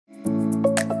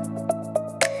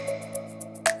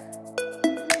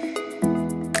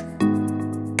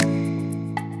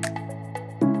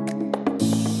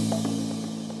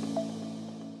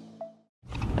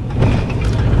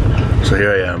So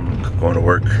here I am, going to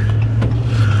work.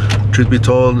 Truth be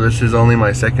told, this is only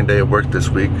my second day of work this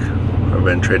week. I've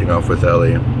been trading off with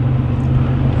Ellie.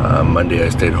 Monday I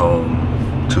stayed home.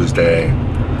 Tuesday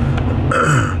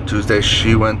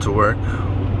she went to work.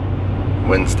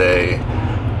 Wednesday,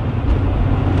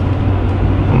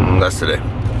 that's today.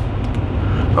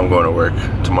 I'm going to work.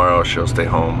 Tomorrow she'll stay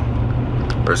home.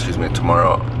 Or excuse me,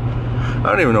 tomorrow. I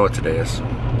don't even know what today is.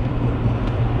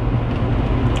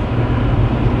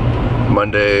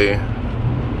 Monday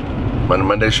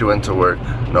she went to work.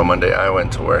 No, Monday I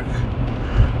went to work.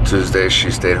 Tuesday she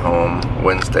stayed home.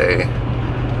 Wednesday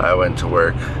I went to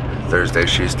work. Thursday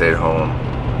she stayed home.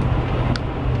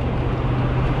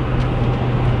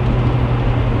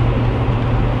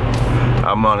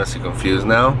 I'm honestly confused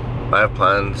now. I have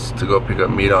plans to go pick up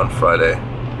meat on Friday.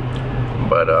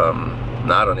 But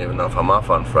I don't even know if I'm off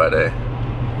on Friday.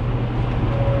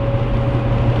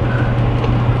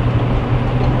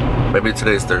 Maybe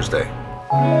today's Thursday.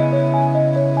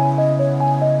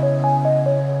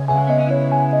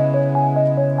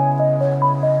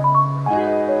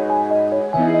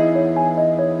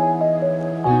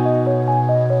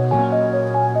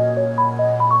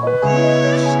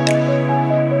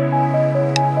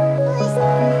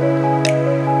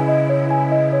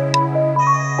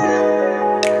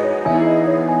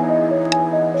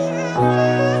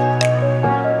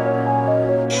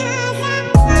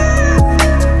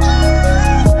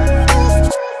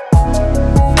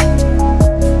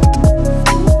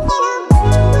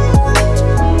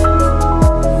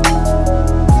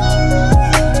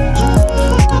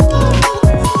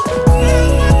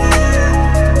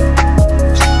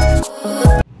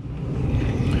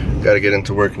 Gotta get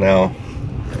into work now.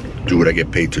 Do what I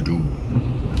get paid to do.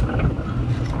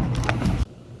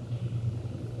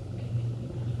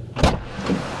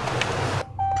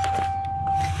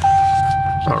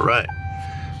 Alright.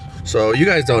 So you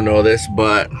guys don't know this,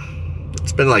 but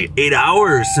it's been like 8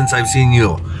 hours since I've seen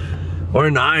you.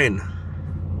 Or 9.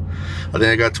 I think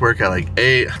I got to work at like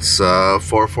 8. It's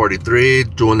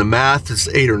 4:43. Doing the math, it's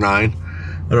 8 or 9.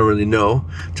 I don't really know.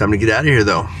 Time to get out of here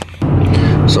though.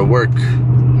 So work.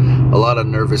 A lot of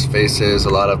nervous faces, a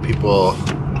lot of people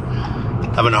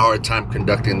having a hard time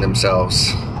conducting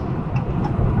themselves.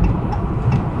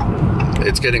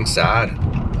 It's getting sad.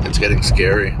 It's getting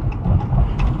scary.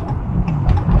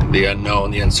 The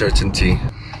unknown, the uncertainty.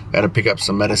 Gotta pick up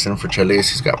some medicine for Charlize.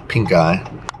 He's got pink eye.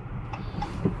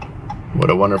 What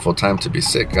a wonderful time to be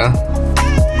sick, huh?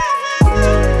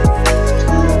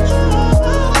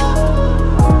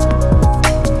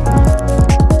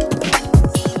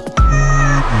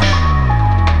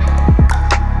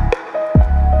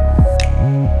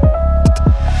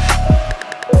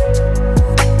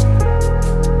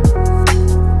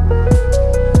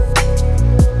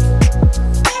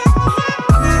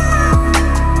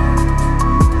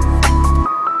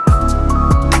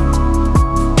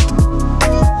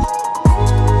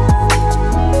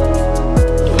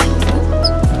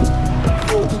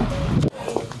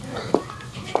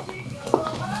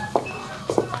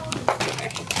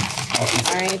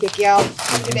 Alright, thank you all.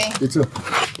 Have a good day. You too.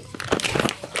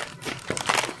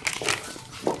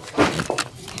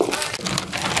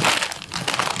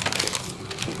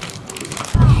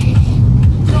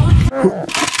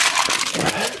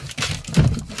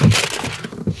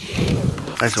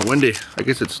 Nice and windy. I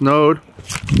guess it snowed.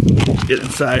 Get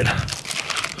inside.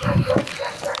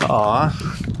 Aw.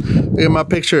 Look at my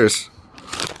pictures.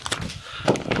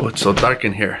 Oh, it's so dark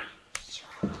in here.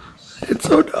 It's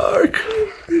so dark.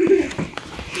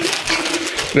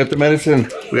 We got the medicine.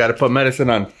 We gotta put medicine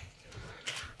on.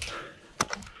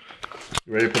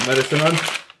 You ready to put medicine on?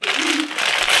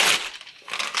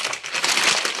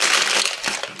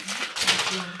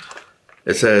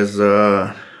 It says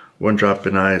 1 drop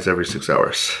in eyes every 6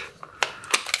 hours.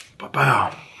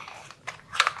 Pow.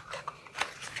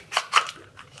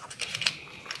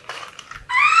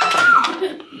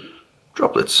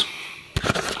 Droplets.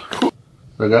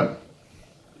 Look up.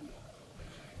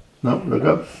 No, look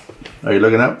up. Are you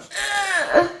looking up?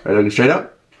 Are you looking straight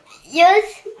up?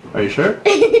 Yes. Are you sure?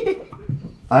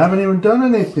 I haven't even done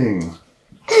anything.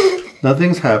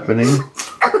 Nothing's happening.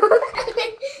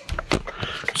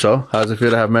 So, how does it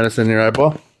feel to have medicine in your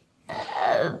eyeball?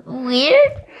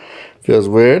 Weird. Feels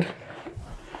weird?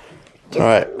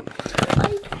 Alright.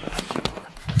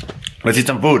 Let's eat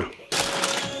some food.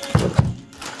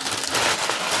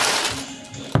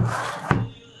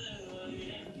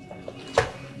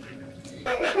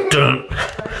 Dun.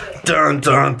 Dun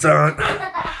dun dun.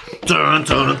 Dun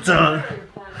dun dun.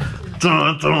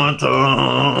 Dun dun dun.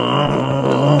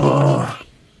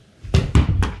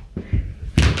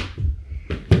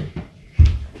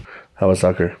 How was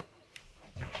soccer?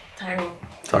 Tiring.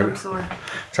 Soccer? I'm sore.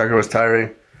 Soccer was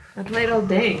tiring. I played all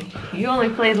day. You only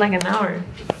played like an hour.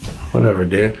 Whatever,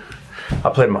 dude. I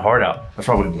played my heart out. That's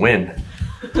why we win.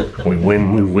 We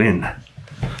win, we win.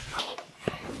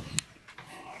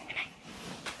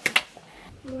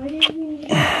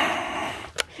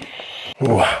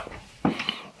 Ooh.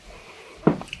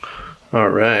 All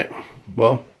right.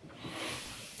 Well,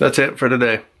 that's it for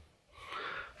today.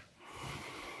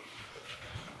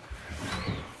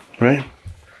 Right?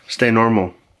 Stay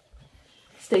normal.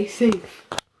 Stay safe.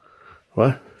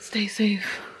 What? Stay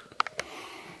safe.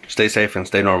 Stay safe and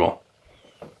stay normal.